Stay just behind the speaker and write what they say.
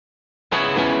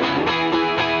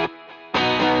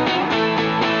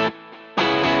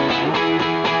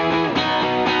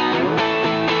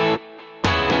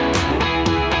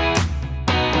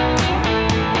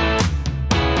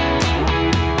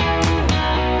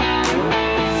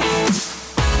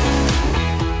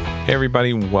Hey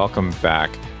everybody, welcome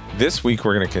back. This week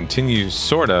we're going to continue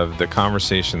sort of the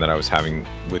conversation that I was having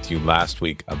with you last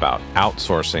week about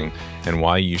outsourcing and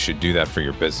why you should do that for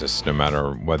your business, no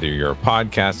matter whether you're a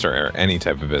podcaster or any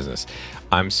type of business.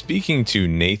 I'm speaking to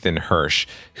Nathan Hirsch,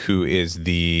 who is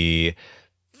the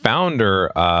founder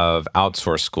of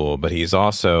Outsource School, but he's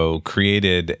also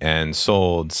created and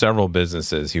sold several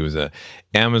businesses. He was a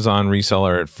Amazon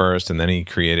reseller at first, and then he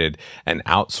created an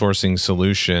outsourcing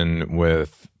solution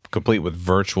complete with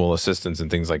virtual assistants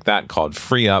and things like that called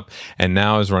FreeUp, and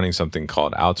now is running something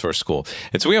called Outsource School.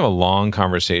 And so we have a long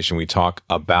conversation. We talk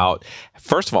about,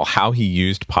 first of all, how he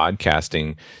used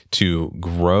podcasting to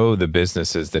grow the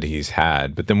businesses that he's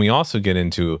had. But then we also get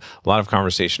into a lot of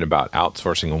conversation about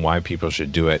outsourcing and why people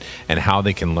should do it and how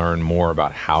they can learn more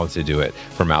about how to do it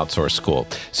from Outsource School.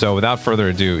 So without further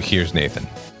ado, here's Nathan.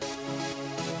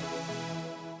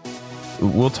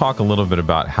 We'll talk a little bit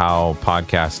about how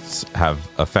podcasts have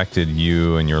affected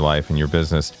you and your life and your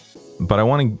business, but I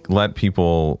want to let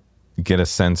people get a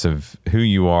sense of who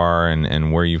you are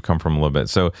and where you've come from a little bit.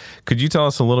 So could you tell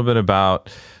us a little bit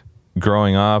about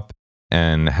growing up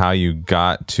and how you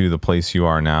got to the place you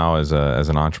are now as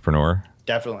an entrepreneur?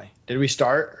 Definitely. Did we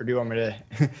start, or do you want me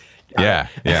to? Yeah.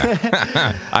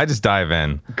 I just dive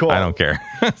in. Cool. I don't care.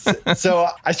 So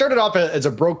I started off as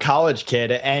a broke college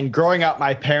kid, and growing up,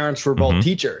 my parents were both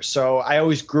teachers. So I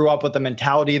always grew up with the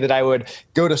mentality that I would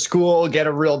go to school, get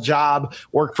a real job,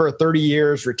 work for 30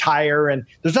 years, retire. And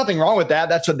there's nothing wrong with that.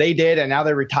 That's what they did. And now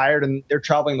they're retired and they're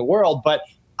traveling the world. But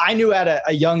I knew at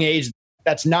a young age,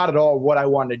 that's not at all what I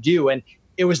wanted to do. And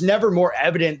it was never more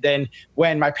evident than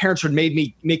when my parents would make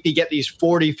me get these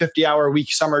 40, 50-hour a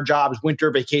week summer jobs,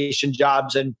 winter vacation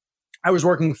jobs. And I was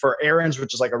working for Aaron's,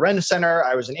 which is like a rent center.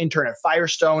 I was an intern at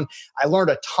Firestone. I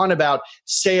learned a ton about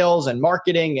sales and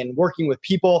marketing and working with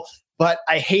people, but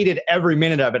I hated every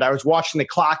minute of it. I was watching the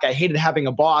clock. I hated having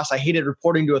a boss. I hated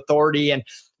reporting to authority. And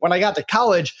when I got to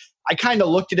college, I kind of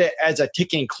looked at it as a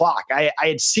ticking clock. I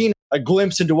had seen a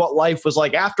glimpse into what life was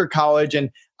like after college,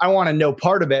 and I wanted no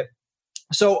part of it.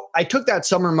 So I took that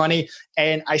summer money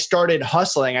and I started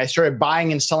hustling. I started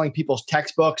buying and selling people's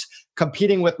textbooks,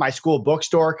 competing with my school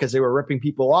bookstore because they were ripping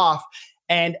people off.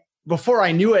 And before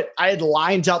I knew it, I had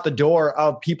lines out the door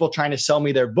of people trying to sell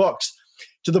me their books,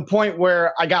 to the point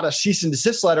where I got a cease and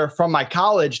desist letter from my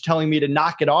college telling me to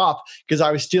knock it off because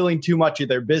I was stealing too much of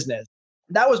their business.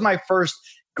 That was my first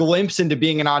glimpse into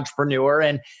being an entrepreneur.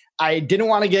 And I didn't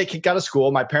want to get kicked out of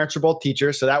school. My parents were both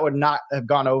teachers, so that would not have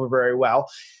gone over very well.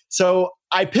 So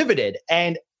I pivoted,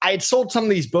 and I had sold some of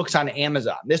these books on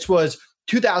Amazon. This was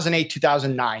 2008,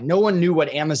 2009. No one knew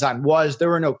what Amazon was. There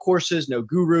were no courses, no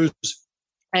gurus.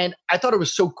 And I thought it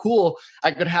was so cool.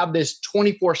 I could have this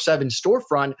 24/7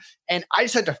 storefront, and I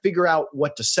just had to figure out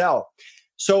what to sell.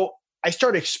 So I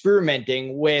started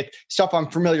experimenting with stuff I'm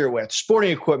familiar with: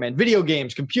 sporting equipment, video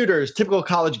games, computers, typical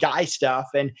college guy stuff.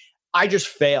 And I just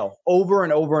fail over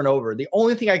and over and over. The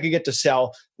only thing I could get to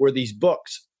sell were these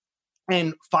books.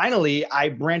 And finally, I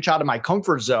branch out of my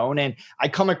comfort zone and I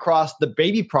come across the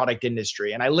baby product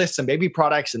industry, and I list some baby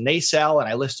products and they sell, and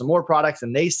I list some more products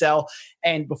and they sell.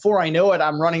 And before I know it,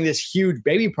 I'm running this huge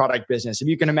baby product business. If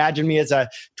you can imagine me as a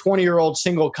 20-year-old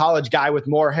single college guy with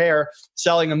more hair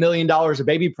selling $1 million of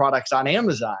baby products on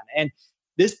Amazon. And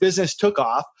this business took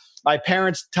off. My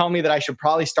parents tell me that I should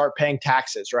probably start paying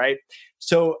taxes, right?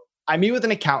 So I meet with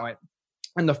an accountant.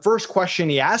 And the first question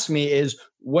he asked me is,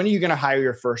 when are you going to hire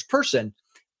your first person?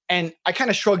 And I kind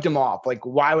of shrugged him off. Like,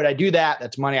 why would I do that?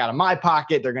 That's money out of my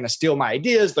pocket. They're going to steal my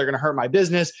ideas. They're going to hurt my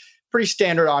business. Pretty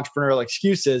standard entrepreneurial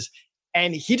excuses.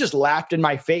 And he just laughed in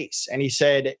my face. And he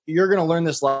said, you're going to learn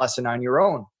this lesson on your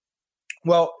own.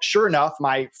 Well, sure enough,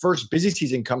 my first busy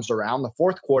season comes around, the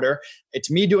fourth quarter.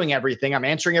 It's me doing everything. I'm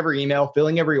answering every email,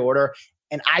 filling every order.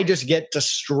 And I just get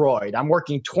destroyed. I'm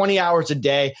working 20 hours a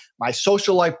day. My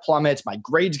social life plummets. My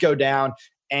grades go down.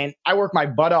 And I work my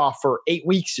butt off for 8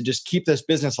 weeks to just keep this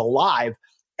business alive.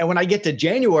 And when I get to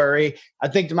January, I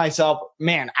think to myself,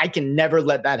 man, I can never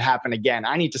let that happen again.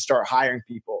 I need to start hiring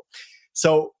people.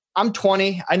 So I'm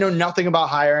 20. I know nothing about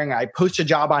hiring. I post a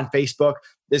job on Facebook.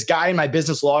 This guy in my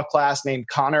business law class named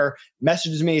Connor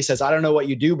messages me. He says, I don't know what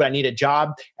you do, but I need a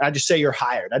job. And I just say, you're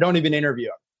hired. I don't even interview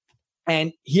him.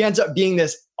 And he ends up being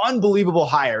this unbelievable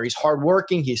hire. He's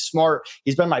hardworking. He's smart.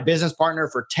 He's been my business partner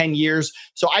for 10 years.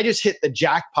 So I just hit the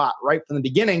jackpot right from the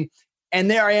beginning. And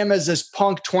there I am as this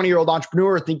punk 20-year-old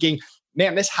entrepreneur thinking,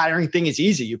 man, this hiring thing is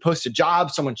easy. You post a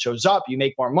job, someone shows up, you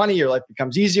make more money, your life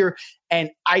becomes easier. And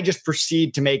I just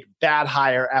proceed to make bad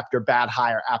hire after bad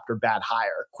hire after bad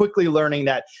hire, quickly learning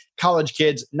that college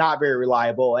kids, not very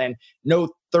reliable, and no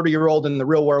 30-year-old in the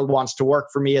real world wants to work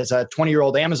for me as a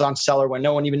 20-year-old Amazon seller when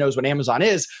no one even knows what Amazon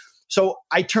is. So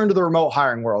I turned to the remote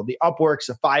hiring world, the Upworks,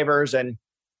 the Fivers, and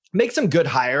make some good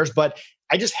hires, but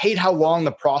I just hate how long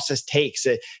the process takes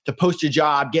to post a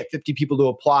job, get 50 people to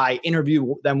apply,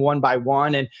 interview them one by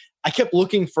one. And I kept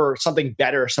looking for something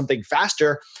better, something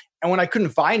faster. And when I couldn't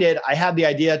find it, I had the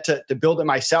idea to build it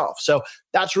myself. So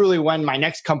that's really when my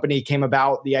next company came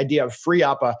about, the idea of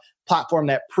FreeUp, a platform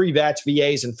that pre-vets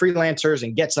VAs and freelancers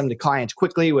and gets them to clients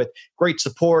quickly with great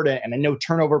support and a no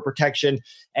turnover protection.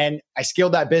 And I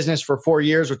scaled that business for 4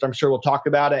 years, which I'm sure we'll talk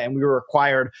about it. And we were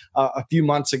acquired a few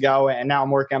months ago. And now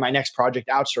I'm working on my next project,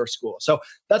 Outsource School. So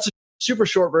that's a super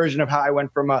short version of how I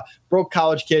went from a broke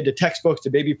college kid to textbooks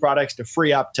to baby products to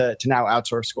FreeUp to now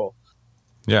Outsource School.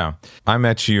 Yeah. I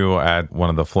met you at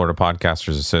one of the Florida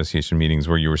Podcasters Association meetings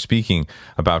where you were speaking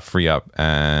about FreeUp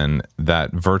and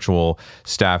that virtual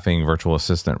staffing, virtual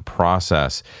assistant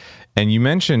process. And you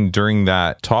mentioned during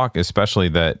that talk, especially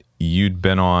that you'd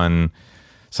been on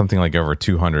something like over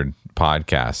 200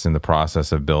 podcasts in the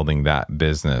process of building that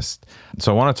business.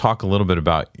 So I want to talk a little bit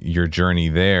about your journey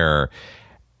there.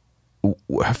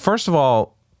 First of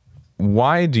all,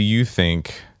 why do you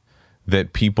think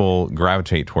that people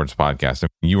gravitate towards podcasts?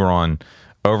 You were on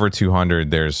over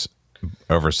 200. There's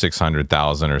over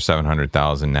 600,000 or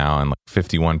 700,000 now, and like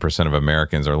 51% of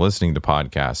Americans are listening to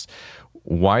podcasts.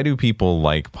 Why do people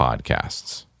like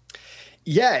podcasts?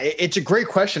 Yeah, it's a great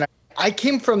question. I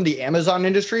came from the Amazon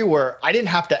industry where I didn't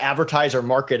have to advertise or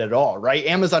market at all, right?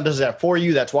 Amazon does that for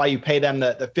you. That's why you pay them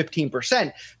the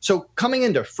 15%. So coming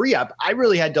into FreeUp, I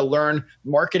really had to learn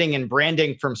marketing and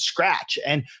branding from scratch.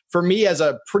 And for me, as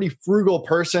a pretty frugal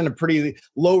person, a pretty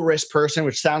low risk person,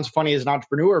 which sounds funny as an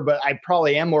entrepreneur, but I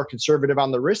probably am more conservative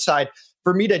on the risk side.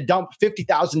 For me to dump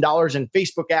 $50,000 in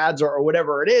Facebook ads or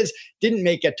whatever it is didn't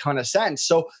make a ton of sense.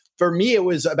 So for me, it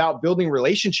was about building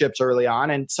relationships early on.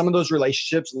 And some of those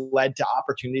relationships led to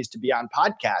opportunities to be on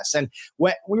podcasts. And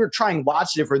when we were trying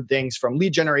lots of different things from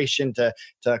lead generation to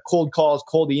cold calls,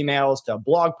 cold emails, to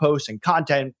blog posts and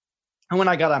content. And when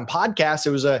I got on podcasts,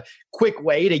 it was a quick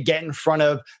way to get in front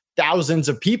of thousands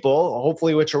of people,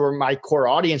 hopefully, which were my core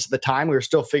audience at the time. We were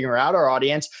still figuring out our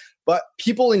audience. But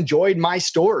people enjoyed my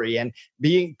story and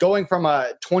going from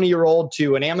a 20-year-old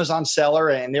to an Amazon seller.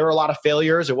 And there were a lot of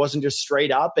failures. It wasn't just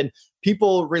straight up. And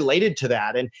people related to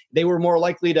that. And they were more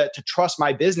likely to trust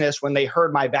my business when they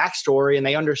heard my backstory and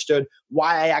they understood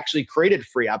why I actually created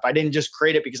FreeUp. I didn't just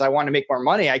create it because I wanted to make more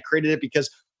money. I created it because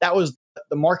that was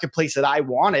the marketplace that I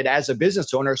wanted as a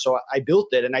business owner. So I built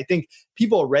it. And I think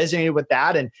people resonated with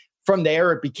that. And from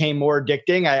there, it became more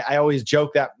addicting. I always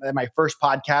joke that my first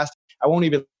podcast, I won't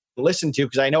even listen to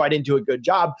because I know I didn't do a good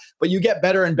job, but you get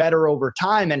better and better over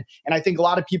time. And I think a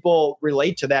lot of people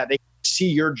relate to that. They see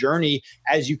your journey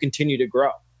as you continue to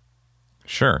grow.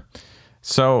 Sure.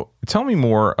 So tell me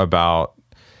more about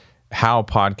how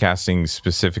podcasting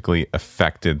specifically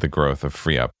affected the growth of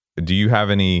FreeUp. Do you have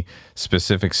any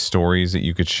specific stories that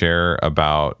you could share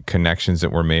about connections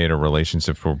that were made or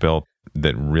relationships were built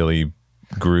that really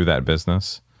grew that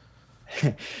business?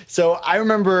 So I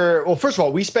remember, well, first of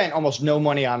all, we spent almost no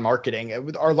money on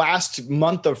marketing. Our last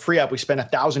month of FreeUp, we spent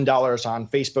 $1,000 on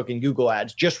Facebook and Google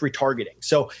ads, just retargeting.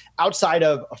 So outside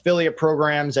of affiliate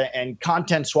programs and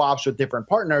content swaps with different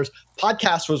partners,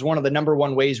 podcasts was one of the number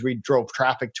one ways we drove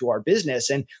traffic to our business.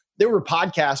 And there were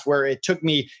podcasts where it took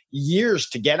me years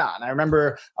to get on. I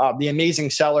remember the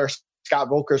amazing seller, Scott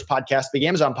Volker's podcast, Big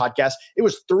Amazon Podcast. It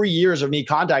was 3 years of me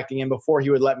contacting him before he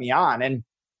would let me on. And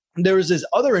there was this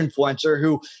other influencer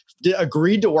who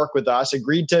agreed to work with us,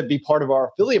 agreed to be part of our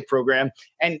affiliate program.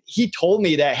 And he told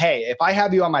me that, hey, if I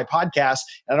have you on my podcast,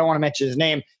 and I don't want to mention his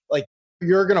name, like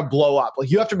you're going to blow up.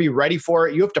 Like you have to be ready for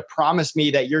it. You have to promise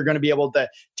me that you're going to be able to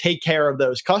take care of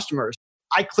those customers.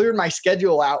 I cleared my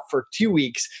schedule out for 2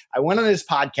 weeks. I went on his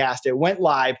podcast. It went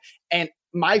live. And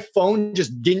my phone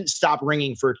just didn't stop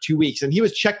ringing for 2 weeks. And he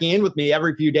was checking in with me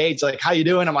every few days, like, how you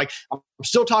doing? I'm like, I'm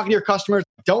still talking to your customers.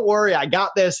 Don't worry, I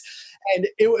got this. And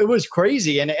it was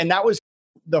crazy. And that was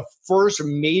the first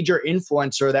major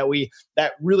influencer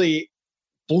that really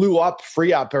blew up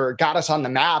FreeUp or got us on the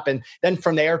map. And then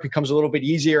from there, it becomes a little bit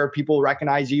easier. People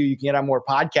recognize you. You can get on more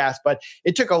podcasts. But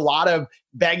it took a lot of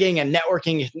begging and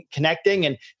networking and connecting.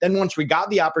 And then once we got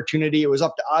the opportunity, it was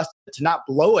up to us to not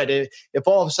blow it. If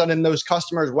all of a sudden those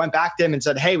customers went back to him and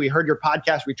said, hey, we heard your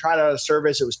podcast. We tried out a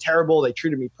service. It was terrible. They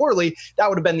treated me poorly. That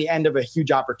would have been the end of a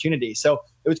huge opportunity. So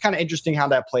it was kind of interesting how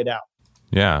that played out.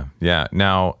 Yeah. Yeah.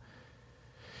 Now,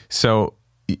 so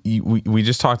we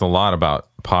just talked a lot about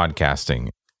podcasting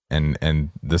and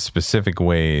the specific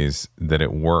ways that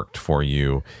it worked for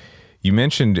you. You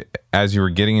mentioned as you were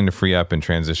getting into FreeUp and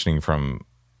transitioning from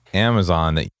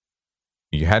Amazon that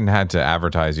you hadn't had to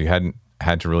advertise, you hadn't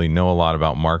had to really know a lot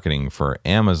about marketing for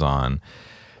Amazon,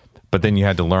 but then you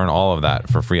had to learn all of that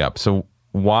for FreeUp. So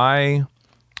why,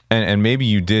 and maybe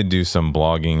you did do some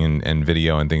blogging and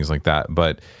video and things like that,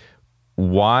 but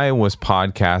why was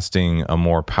podcasting a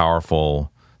more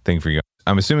powerful thing for you?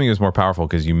 I'm assuming it was more powerful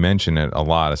because you mention it a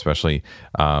lot, especially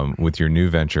with your new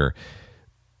venture.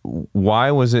 Why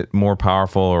was it more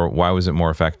powerful, or why was it more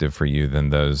effective for you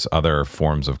than those other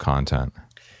forms of content?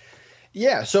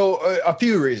 Yeah, so a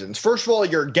few reasons. First of all,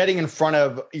 you're getting in front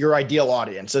of your ideal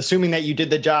audience, assuming that you did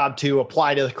the job to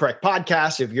apply to the correct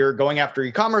podcast. If you're going after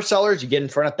e-commerce sellers, you get in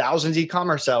front of thousands of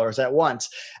e-commerce sellers at once.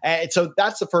 And so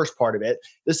that's the first part of it.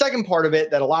 The second part of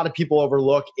it that a lot of people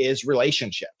overlook is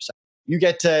relationships.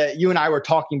 You and I were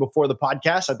talking before the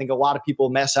podcast. I think a lot of people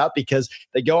mess up because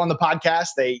they go on the podcast,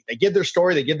 they give their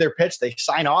story, they give their pitch, they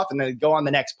sign off, and then they go on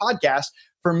the next podcast.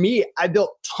 For me, I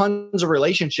built tons of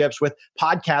relationships with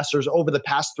podcasters over the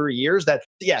past 3 years that,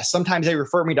 yes, sometimes they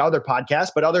refer me to other podcasts,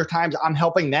 but other times I'm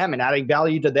helping them and adding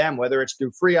value to them, whether it's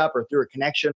through FreeUp or through a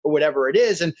connection or whatever it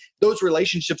is. And those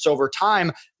relationships over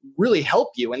time really help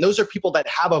you. And those are people that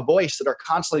have a voice, that are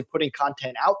constantly putting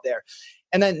content out there.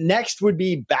 And then next would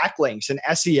be backlinks and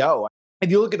SEO.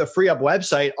 If you look at the FreeUp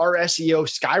website, our SEO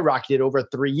skyrocketed over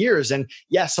 3 years. And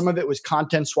yes, some of it was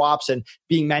content swaps and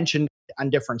being mentioned on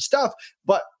different stuff,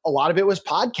 but a lot of it was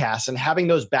podcasts and having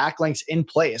those backlinks in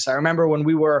place. I remember when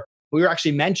we were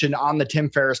actually mentioned on the Tim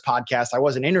Ferriss podcast. I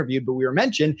wasn't interviewed, but we were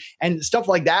mentioned, and stuff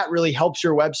like that really helps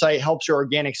your website, helps your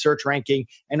organic search ranking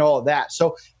and all of that.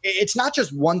 So it's not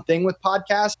just one thing with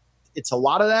podcasts. It's a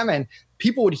lot of them. And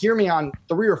people would hear me on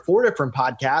 3 or 4 different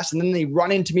podcasts, and then they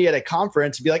run into me at a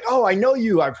conference and be like, oh, I know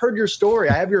you. I've heard your story.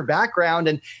 I have your background.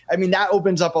 And I mean, that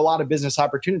opens up a lot of business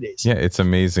opportunities. Yeah, it's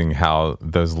amazing how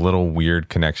those little weird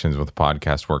connections with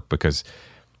podcasts work, because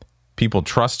people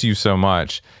trust you so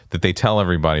much that they tell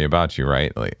everybody about you,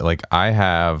 right? Like I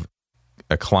have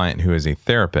a client who is a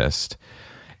therapist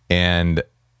and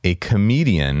a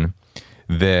comedian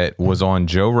that was on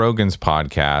Joe Rogan's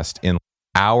podcast in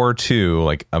hour 2,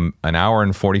 like an hour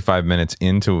and 45 minutes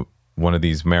into one of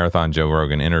these marathon Joe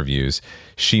Rogan interviews.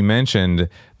 She mentioned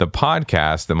the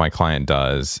podcast that my client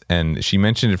does, and she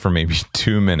mentioned it for maybe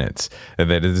 2 minutes.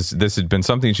 That this had been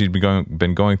something she'd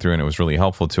been going through, and it was really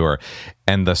helpful to her.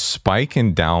 And the spike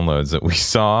in downloads that we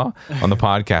saw on the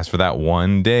podcast for that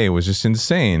one day was just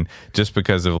insane, just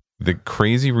because of the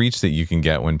crazy reach that you can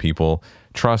get when people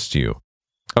trust you.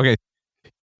 Okay,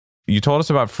 you told us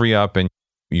about FreeUp, and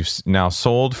you've now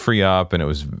sold FreeUp, and it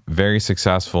was very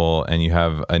successful, and you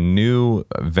have a new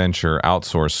venture,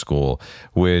 Outsource School,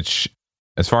 which,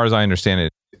 as far as I understand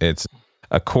it, it's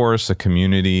a course, a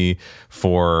community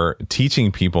for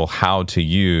teaching people how to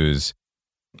use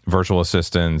virtual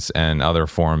assistants and other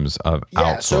forms of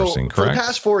outsourcing, correct? For the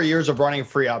past 4 years of running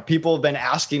FreeUp, people have been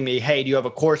asking me, hey, do you have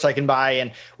a course I can buy?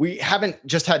 And we haven't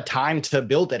just had time to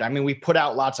build it. I mean, we put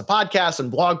out lots of podcasts and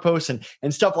blog posts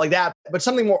and stuff like that, but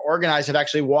something more organized that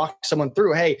actually walk someone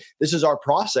through, hey, this is our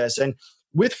process. And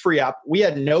with FreeUp, we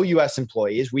had no US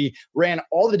employees. We ran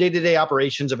all the day-to-day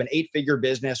operations of an 8-figure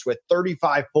business with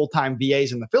 35 full-time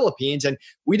VAs in the Philippines. And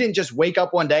we didn't just wake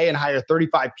up one day and hire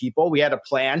 35 people. We had a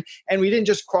plan, and we didn't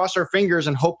just cross our fingers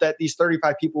and hope that these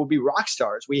 35 people would be rock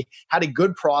stars. We had a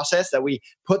good process that we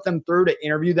put them through to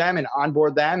interview them and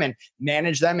onboard them and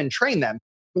manage them and train them.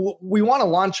 We're going to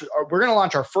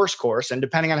launch our first course. And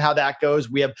depending on how that goes,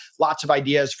 we have lots of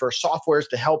ideas for softwares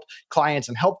to help clients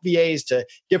and help VAs, to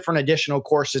different additional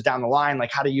courses down the line,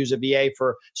 like how to use a VA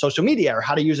for social media or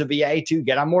how to use a VA to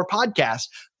get on more podcasts.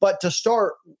 But to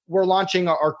start, we're launching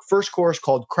our first course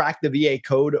called Crack the VA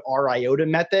Code, our IOTM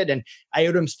method. And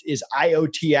IOTM is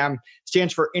IOTM,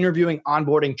 stands for interviewing,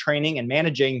 onboarding, training, and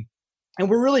managing. And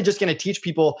we're really just going to teach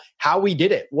people how we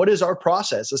did it. What is our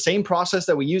process? The same process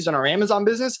that we use in our Amazon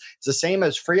business. It's the same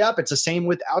as FreeUp. It's the same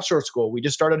with Outsource School. We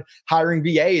just started hiring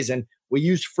VAs, and we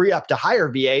used FreeUp to hire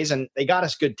VAs, and they got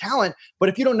us good talent. But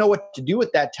if you don't know what to do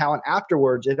with that talent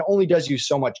afterwards, it only does you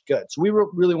so much good. So we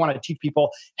really want to teach people,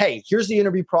 hey, here's the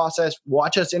interview process.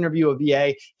 Watch us interview a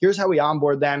VA. Here's how we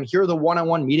onboard them. Here are the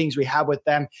one-on-one meetings we have with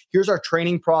them. Here's our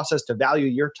training process to value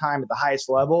your time at the highest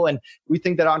level. And we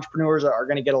think that entrepreneurs are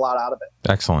going to get a lot out of it.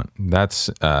 Excellent. That's,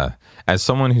 as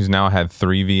someone who's now had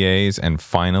 3 VAs and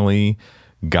finally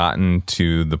gotten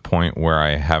to the point where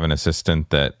I have an assistant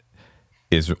that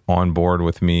is on board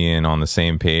with me and on the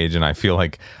same page. And I feel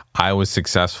like I was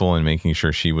successful in making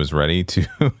sure she was ready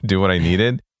to do what I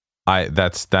needed.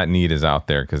 That need is out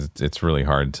there because it's really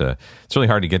hard to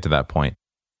get to that point.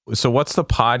 So what's the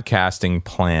podcasting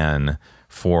plan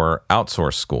for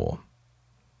Outsource School?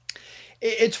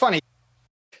 It's funny.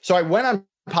 So I went on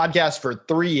podcast for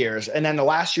 3 years. And then the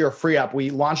last year of Free Up, we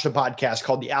launched a podcast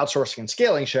called the Outsourcing and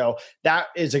Scaling Show. That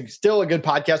is still a good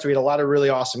podcast. We had a lot of really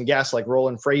awesome guests like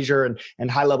Roland Frazier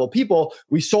and high-level people.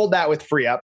 We sold that with Free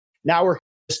Up. Now we're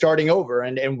starting over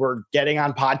and we're getting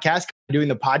on podcasts, doing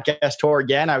the podcast tour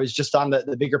again. I was just on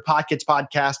the Bigger Pockets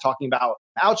podcast talking about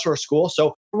Outsource School.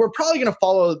 So we're probably going to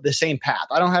follow the same path.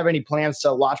 I don't have any plans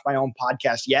to launch my own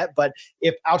podcast yet, but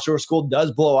if Outsource School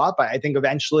does blow up, I think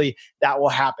eventually that will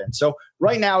happen. So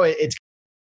right now it's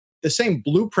the same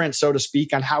blueprint, so to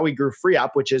speak, on how we grew Free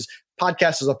Up, which is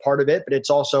podcast is a part of it, but it's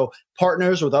also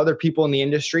partners with other people in the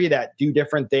industry that do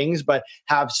different things, but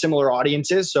have similar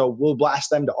audiences. So we'll blast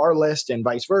them to our list and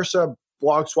vice versa,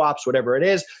 blog swaps, whatever it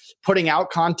is, putting out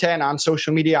content on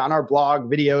social media, on our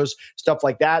blog, videos, stuff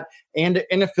like that, and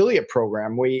an affiliate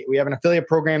program. We have an affiliate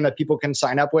program that people can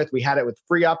sign up with. We had it with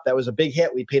Free Up. That was a big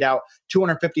hit. We paid out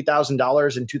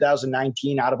 $250,000 in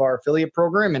 2019 out of our affiliate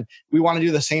program, and we want to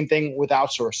do the same thing with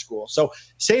Outsource School. So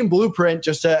same blueprint,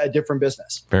 just a different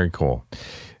business. Very cool.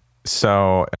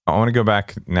 So I want to go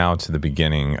back now to the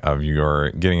beginning of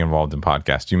your getting involved in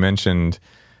podcasts. You mentioned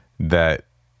that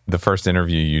the first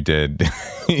interview you did,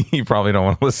 you probably don't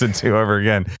want to listen to ever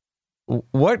again.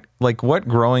 What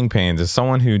growing pains, as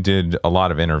someone who did a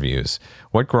lot of interviews,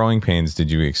 what growing pains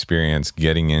did you experience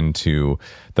getting into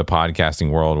the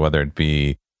podcasting world, whether it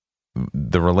be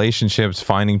the relationships,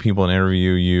 finding people to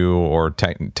interview you, or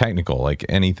technical, like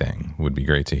anything would be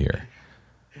great to hear.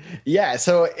 Yeah.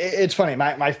 So it's funny.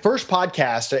 My first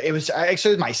podcast, it was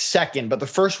my second, but the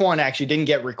first one actually didn't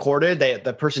get recorded.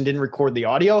 The person didn't record the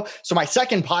audio. So my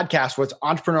second podcast was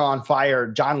Entrepreneur on Fire,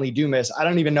 John Lee Dumas. I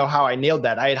don't even know how I nailed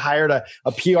that. I had hired a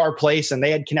PR place and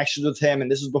they had connections with him.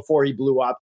 And this was before he blew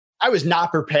up. I was not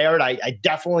prepared. I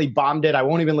definitely bombed it. I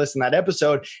won't even listen to that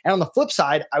episode. And on the flip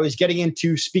side, I was getting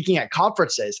into speaking at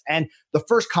conferences. And the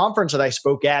first conference that I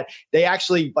spoke at, they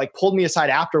actually pulled me aside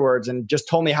afterwards and just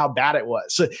told me how bad it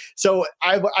was. So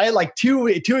I had two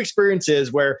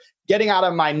experiences where getting out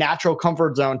of my natural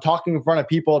comfort zone, talking in front of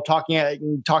people, talking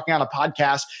on a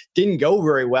podcast didn't go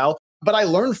very well, but I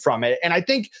learned from it. And I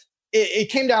think it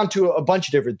came down to a bunch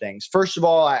of different things. First of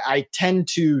all, I tend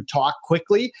to talk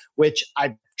quickly, which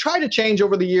I've tried to change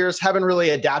over the years, haven't really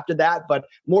adapted that, but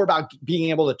more about being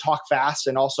able to talk fast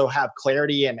and also have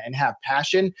clarity and have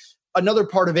passion. Another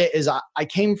part of it is I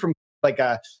came from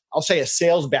I'll say a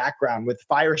sales background with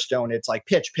Firestone. It's like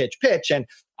pitch. And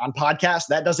on podcasts,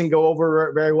 that doesn't go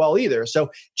over very well either.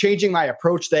 So changing my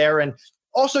approach there. And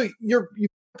also you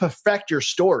perfect your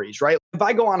stories, right? If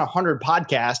I go on 100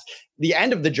 podcasts, the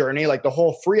end of the journey, like the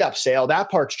whole Free Up sale, that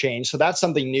part's changed. So that's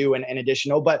something new and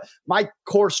additional. But my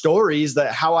core stories,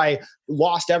 that how I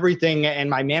lost everything and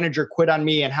my manager quit on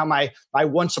me and how my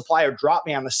one supplier dropped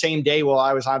me on the same day while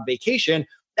I was on vacation,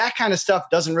 that kind of stuff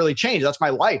doesn't really change. That's my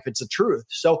life. It's the truth.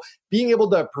 So being able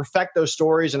to perfect those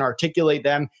stories and articulate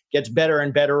them gets better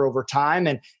and better over time.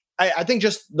 And I think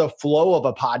just the flow of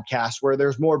a podcast where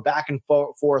there's more back and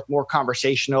forth, more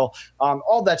conversational,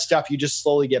 all that stuff, you just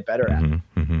slowly get better at.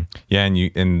 Mm-hmm. Yeah.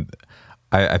 And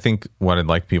I think what I'd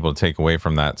like people to take away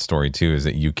from that story too, is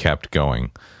that you kept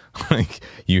going. Like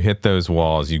you hit those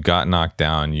walls, you got knocked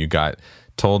down, you got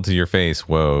told to your face,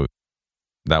 whoa,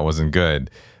 that wasn't good,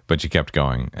 but you kept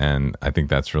going. And I think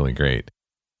that's really great.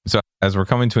 So as we're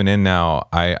coming to an end now,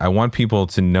 I want people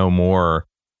to know more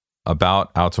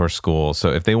about Outsource School. So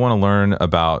if they want to learn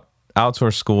about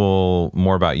Outsource School,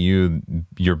 more about you,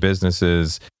 your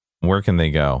businesses, where can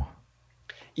they go?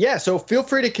 Yeah, so feel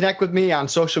free to connect with me on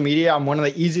social media. I'm one of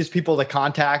the easiest people to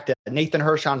contact. Nathan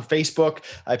Hirsch on Facebook.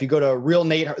 If you go to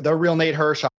The Real Nate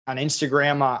Hirsch on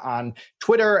Instagram, on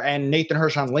Twitter, and Nathan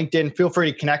Hirsch on LinkedIn, feel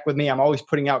free to connect with me. I'm always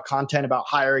putting out content about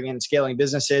hiring and scaling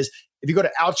businesses. If you go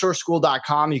to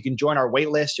outsourceschool.com, you can join our wait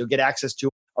list. You'll get access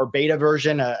to our beta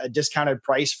version, a discounted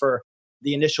price for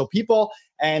the initial people.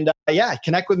 And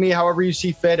connect with me however you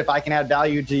see fit. If I can add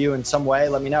value to you in some way,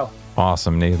 let me know.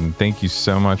 Awesome, Nathan. Thank you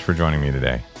so much for joining me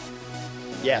today.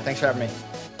 Yeah, thanks for having me.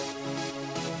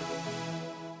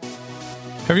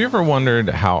 Have you ever wondered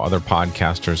how other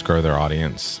podcasters grow their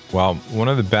audience? Well, one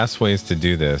of the best ways to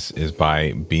do this is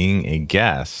by being a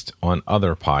guest on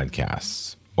other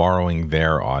podcasts, borrowing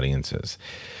their audiences.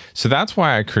 So that's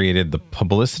why I created the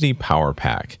Publicity Power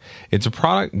Pack. It's a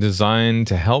product designed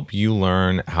to help you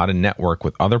learn how to network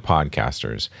with other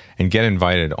podcasters and get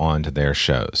invited onto their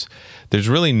shows. There's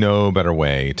really no better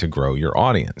way to grow your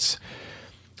audience.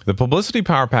 The Publicity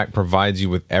Power Pack provides you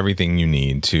with everything you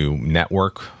need to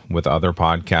network with other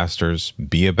podcasters,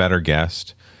 be a better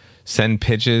guest, send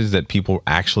pitches that people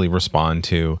actually respond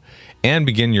to, and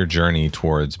begin your journey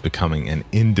towards becoming an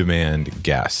in-demand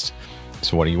guest.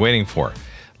 So what are you waiting for?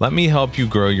 Let me help you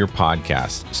grow your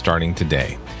podcast starting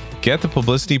today. Get the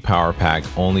Publicity Power Pack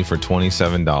only for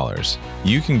 $27.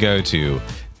 You can go to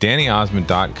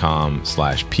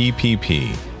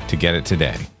DannyOsmond.com/PPP to get it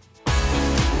today.